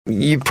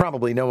You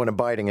probably know an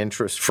abiding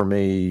interest for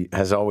me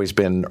has always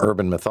been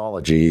urban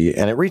mythology,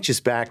 and it reaches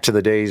back to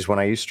the days when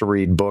I used to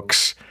read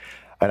books.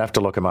 I'd have to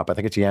look him up. I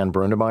think it's Jan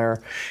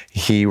Brundemeyer.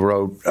 He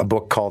wrote a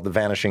book called The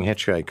Vanishing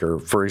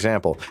Hitchhiker, for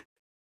example.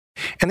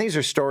 And these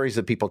are stories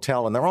that people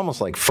tell, and they're almost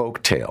like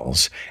folk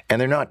tales.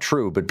 And they're not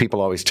true, but people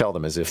always tell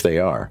them as if they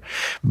are.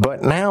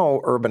 But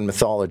now urban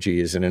mythology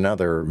is in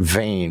another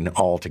vein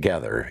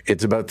altogether.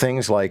 It's about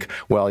things like,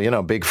 well,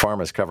 Big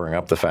Pharma's covering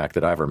up the fact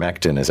that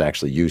ivermectin is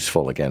actually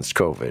useful against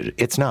COVID.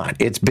 It's not.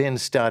 It's been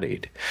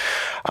studied.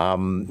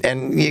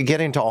 And you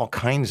get into all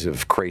kinds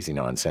of crazy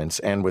nonsense.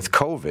 And with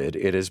COVID,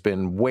 it has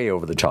been way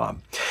over the top.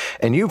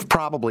 And you've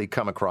probably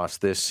come across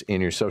this in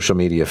your social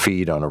media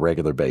feed on a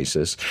regular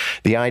basis.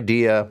 The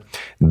idea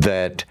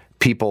that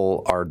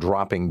people are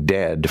dropping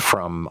dead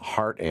from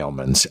heart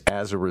ailments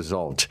as a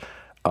result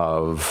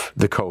of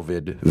the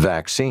COVID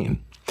vaccine.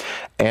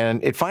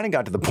 And it finally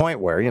got to the point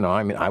where,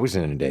 I was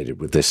inundated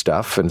with this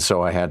stuff. And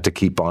so I had to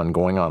keep on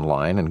going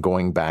online and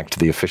going back to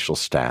the official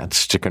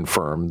stats to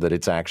confirm that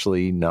it's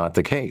actually not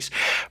the case.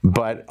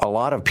 But a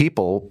lot of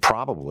people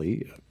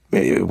probably,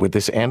 with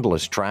this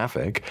endless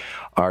traffic,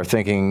 are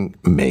thinking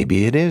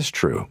maybe it is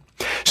true.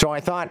 So I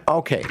thought,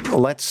 okay,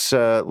 let's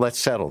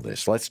settle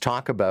this. Let's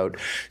talk about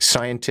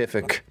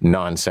scientific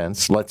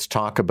nonsense. Let's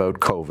talk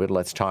about COVID.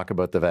 Let's talk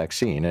about the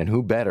vaccine. And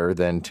who better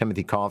than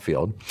Timothy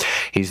Caulfield?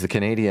 He's the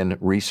Canadian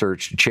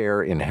Research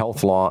Chair in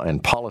Health Law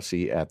and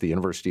Policy at the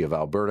University of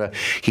Alberta.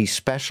 He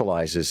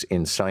specializes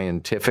in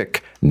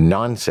scientific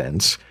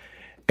nonsense,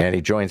 and he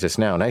joins us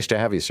now. Nice to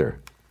have you, sir.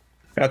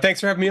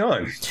 Thanks for having me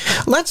on.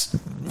 Let's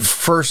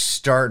first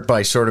start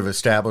by sort of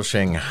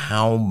establishing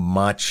how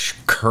much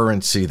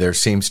currency there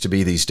seems to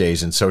be these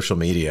days in social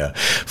media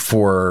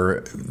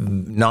for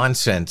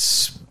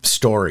nonsense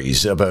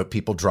stories about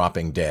people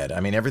dropping dead.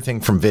 I mean,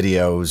 everything from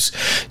videos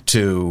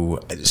to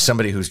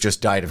somebody who's just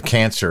died of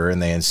cancer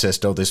and they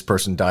insist, this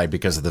person died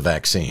because of the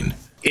vaccine.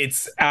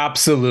 It's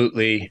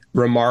absolutely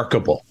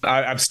remarkable.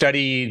 I've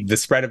studied the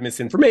spread of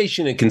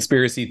misinformation and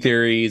conspiracy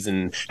theories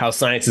and how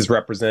science is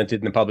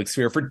represented in the public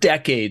sphere for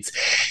decades.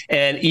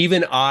 And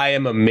even I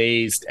am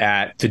amazed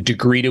at the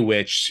degree to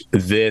which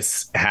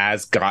this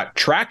has got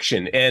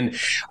traction. And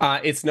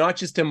it's not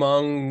just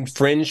among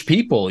fringe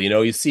people.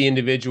 You see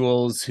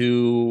individuals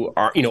who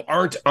are,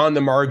 aren't on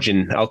the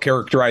margin. I'll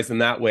characterize them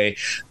that way,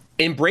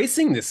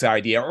 embracing this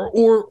idea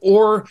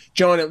or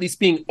John, at least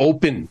being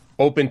open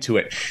to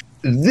it.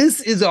 This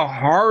is a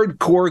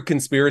hardcore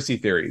conspiracy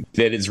theory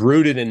that is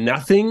rooted in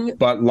nothing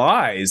but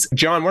lies.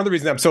 John, one of the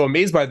reasons I'm so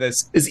amazed by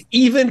this is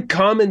even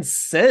common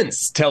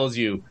sense tells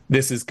you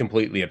this is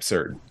completely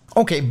absurd.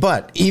 Okay,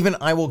 but even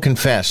I will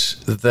confess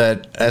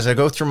that as I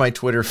go through my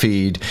Twitter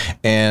feed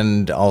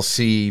and I'll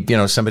see,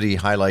 somebody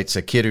highlights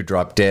a kid who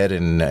dropped dead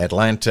in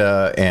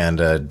Atlanta and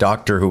a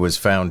doctor who was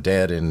found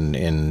dead in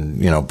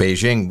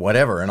Beijing,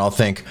 whatever, and I'll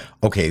think,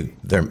 okay,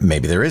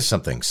 maybe there is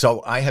something.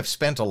 So I have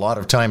spent a lot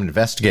of time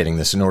investigating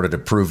this in order to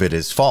prove it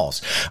is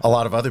false. A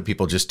lot of other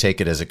people just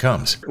take it as it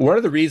comes. One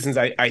of the reasons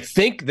I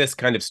think this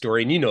kind of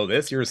story, and you know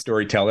this, you're a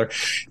storyteller,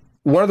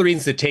 one of the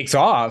reasons it takes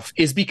off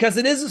is because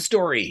it is a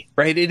story,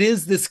 right? It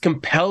is this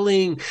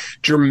compelling,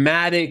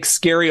 dramatic,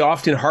 scary,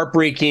 often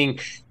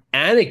heartbreaking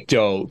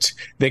anecdote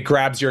that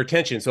grabs your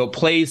attention. So it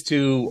plays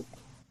to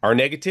our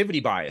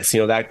negativity bias,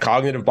 that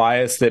cognitive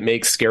bias that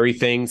makes scary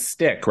things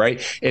stick, right?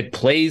 It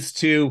plays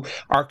to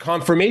our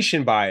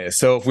confirmation bias.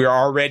 So if we're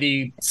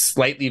already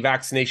slightly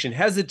vaccination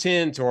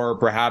hesitant, or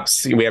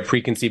perhaps we have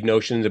preconceived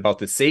notions about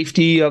the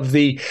safety of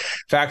the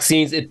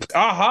vaccines,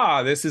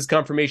 this is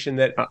confirmation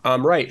that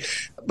I'm right.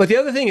 But the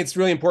other thing it's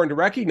really important to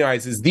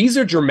recognize is these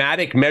are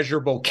dramatic,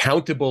 measurable,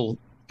 countable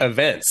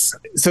events.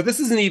 So this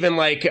isn't even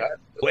like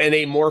an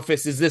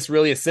amorphous, is this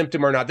really a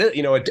symptom or not?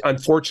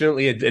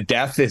 Unfortunately, a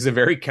death is a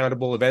very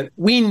countable event.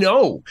 We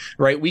know,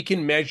 right? We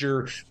can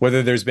measure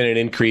whether there's been an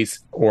increase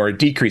or a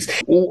decrease.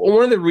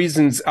 One of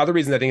the other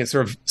reasons I think it's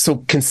sort of so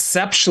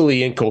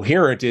conceptually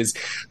incoherent is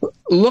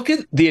look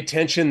at the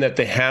attention that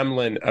the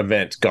Hamlin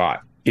event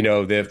got,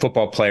 the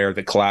football player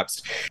that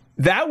collapsed.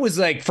 That was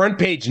like front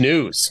page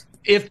news.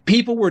 If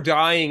people were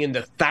dying in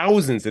the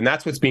thousands, and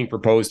that's what's being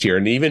proposed here,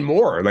 and even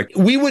more, like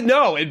we would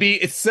know.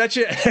 It's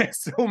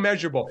so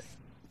measurable.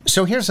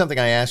 So here's something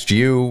I asked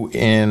you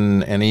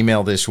in an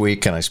email this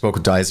week, and I spoke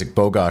with Isaac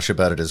Bogosh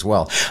about it as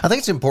well. I think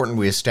it's important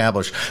we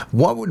establish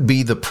what would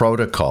be the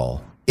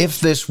protocol if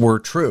this were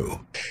true.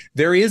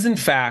 There is, in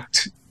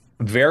fact,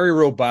 very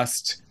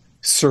robust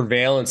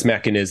surveillance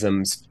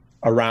mechanisms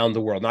around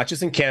the world, not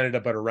just in Canada,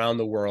 but around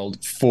the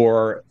world,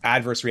 for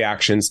adverse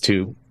reactions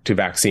to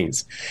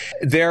vaccines.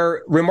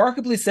 They're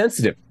remarkably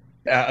sensitive.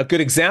 A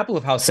good example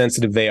of how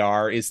sensitive they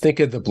are is think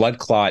of the blood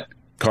clot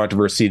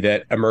controversy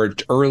that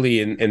emerged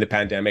early in the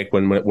pandemic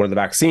when one of the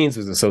vaccines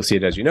was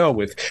associated, as you know,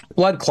 with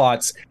blood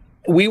clots.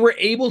 We were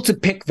able to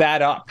pick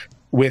that up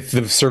with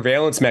the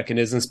surveillance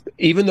mechanisms,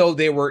 even though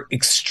they were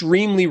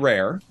extremely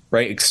rare,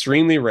 right?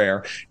 Extremely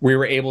rare. We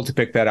were able to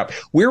pick that up.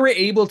 We were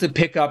able to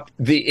pick up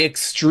the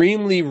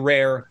extremely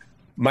rare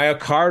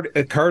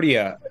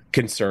myocardia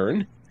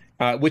concern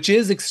which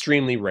is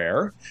extremely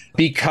rare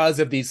because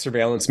of these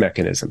surveillance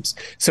mechanisms.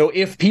 So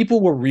if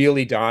people were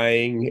really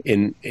dying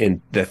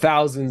in the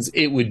thousands,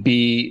 it would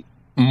be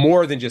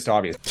more than just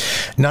obvious.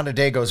 Not a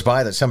day goes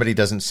by that somebody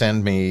doesn't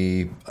send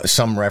me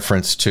some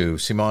reference to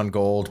Simone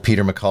Gold,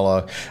 Peter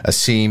McCullough,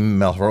 Asim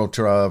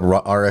Malhotra,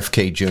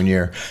 RFK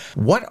Jr.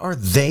 What are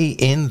they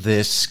in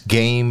this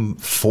game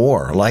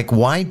for? Like,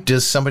 why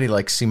does somebody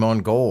like Simone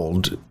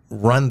Gold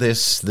run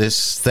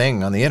this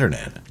thing on the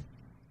internet?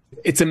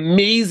 It's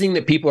amazing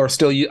that people are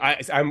still.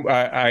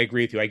 I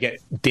agree with you. I get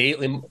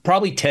daily,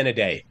 probably 10 a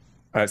day.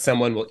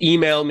 Someone will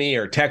email me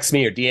or text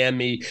me or DM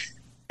me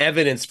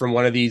evidence from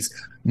one of these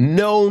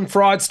known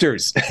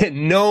fraudsters,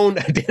 known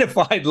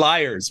identified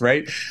liars,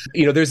 right?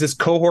 There's this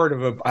cohort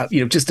of,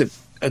 just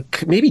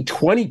maybe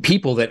 20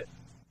 people that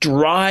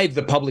drive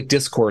the public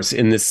discourse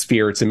in this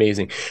sphere. It's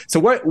amazing. So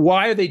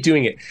why are they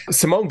doing it?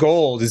 Simone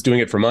Gold is doing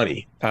it for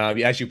money.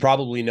 As you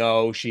probably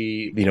know,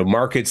 she,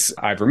 markets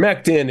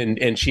ivermectin,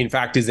 and she in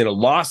fact is in a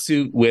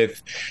lawsuit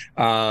with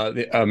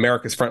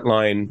America's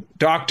Frontline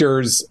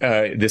Doctors,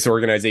 this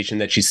organization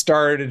that she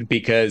started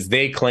because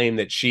they claim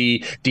that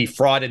she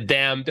defrauded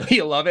them. Don't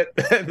you love it?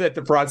 That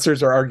the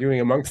fraudsters are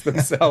arguing amongst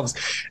themselves.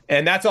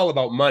 And that's all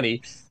about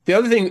money. The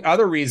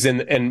other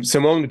reason, and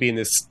Simone would be in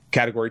this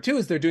category too,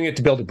 is they're doing it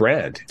to build a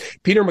brand.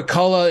 Peter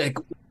McCullough,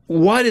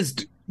 what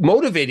is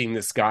motivating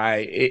this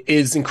guy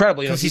is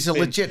incredible. Because he's a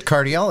legit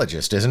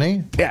cardiologist, isn't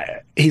he? Yeah.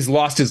 He's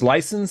lost his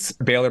license.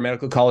 Baylor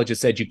Medical College has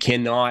said you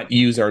cannot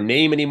use our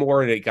name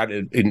anymore. They got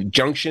an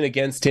injunction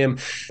against him,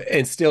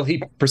 and still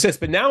he persists.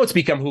 But now it's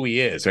become who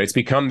he is, right? It's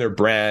become their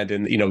brand.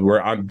 And,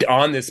 I'm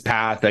on this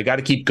path. I got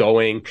to keep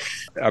going.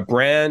 A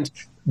brand,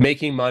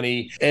 making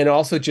money, and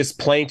also just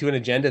playing to an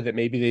agenda that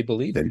maybe they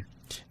believe in.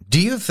 Do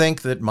you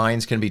think that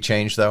minds can be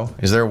changed, though?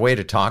 Is there a way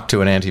to talk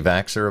to an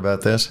anti-vaxxer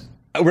about this?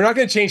 We're not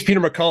going to change Peter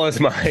McCullough's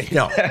mind.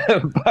 No.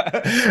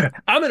 But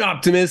I'm an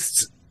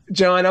optimist,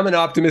 John. I'm an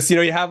optimist.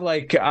 You have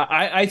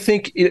I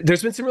think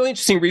there's been some really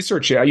interesting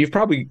research. You've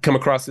probably come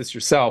across this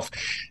yourself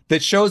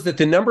that shows that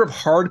the number of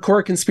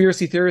hardcore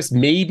conspiracy theorists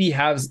maybe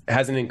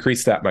hasn't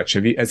increased that much.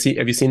 Have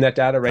you seen that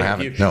data? Right? I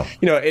haven't, no.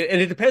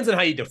 And it depends on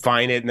how you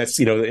define it. And that's,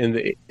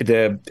 in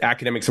the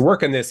academics who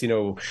work on this,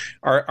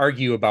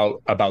 argue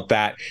about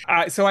that.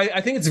 So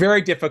I think it's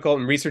very difficult,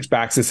 and research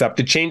backs this up,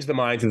 to change the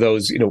minds of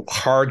those,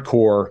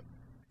 hardcore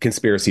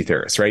conspiracy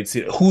theorists, right?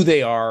 So who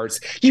they are.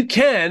 You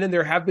can, and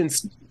there have been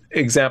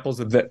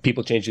examples of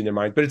people changing their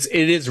mind, but it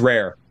is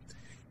rare.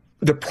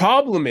 The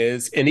problem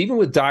is, and even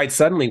with Died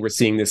Suddenly, we're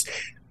seeing this,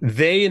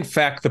 they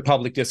infect the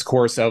public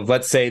discourse of,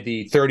 let's say,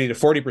 the 30 to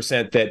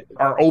 40% that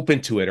are open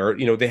to it, or,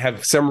 they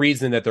have some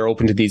reason that they're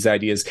open to these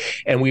ideas.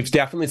 And we've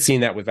definitely seen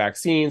that with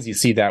vaccines. You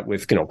see that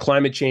with,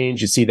 climate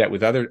change. You see that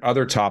with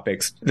other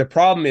topics. The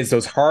problem is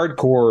those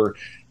hardcore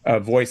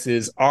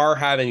voices are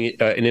having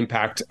an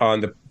impact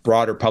on the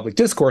broader public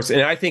discourse.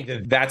 And I think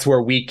that's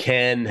where we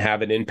can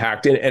have an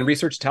impact. And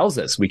research tells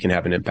us we can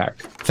have an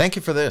impact. Thank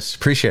you for this.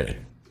 Appreciate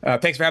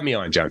it. Thanks for having me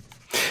on, John.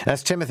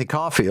 That's Timothy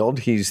Caulfield.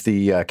 He's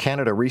the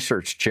Canada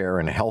Research Chair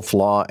in Health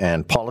Law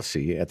and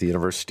Policy at the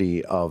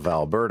University of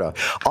Alberta.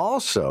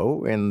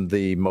 Also, in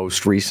the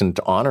most recent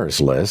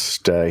honors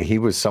list, he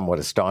was somewhat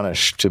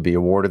astonished to be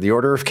awarded the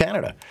Order of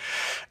Canada.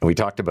 And we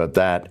talked about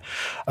that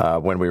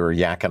when we were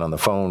yakking on the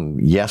phone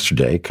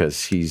yesterday,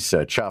 because he's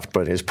chuffed,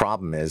 but his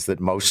problem is that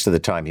most of the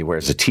time he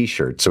wears a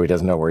T-shirt, so he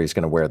doesn't know where he's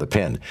going to wear the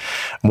pin.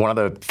 One of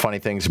the funny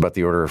things about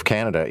the Order of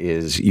Canada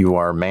is you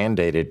are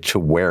mandated to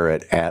wear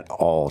it at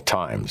all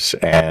times.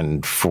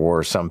 And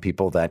for some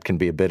people, that can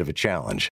be a bit of a challenge.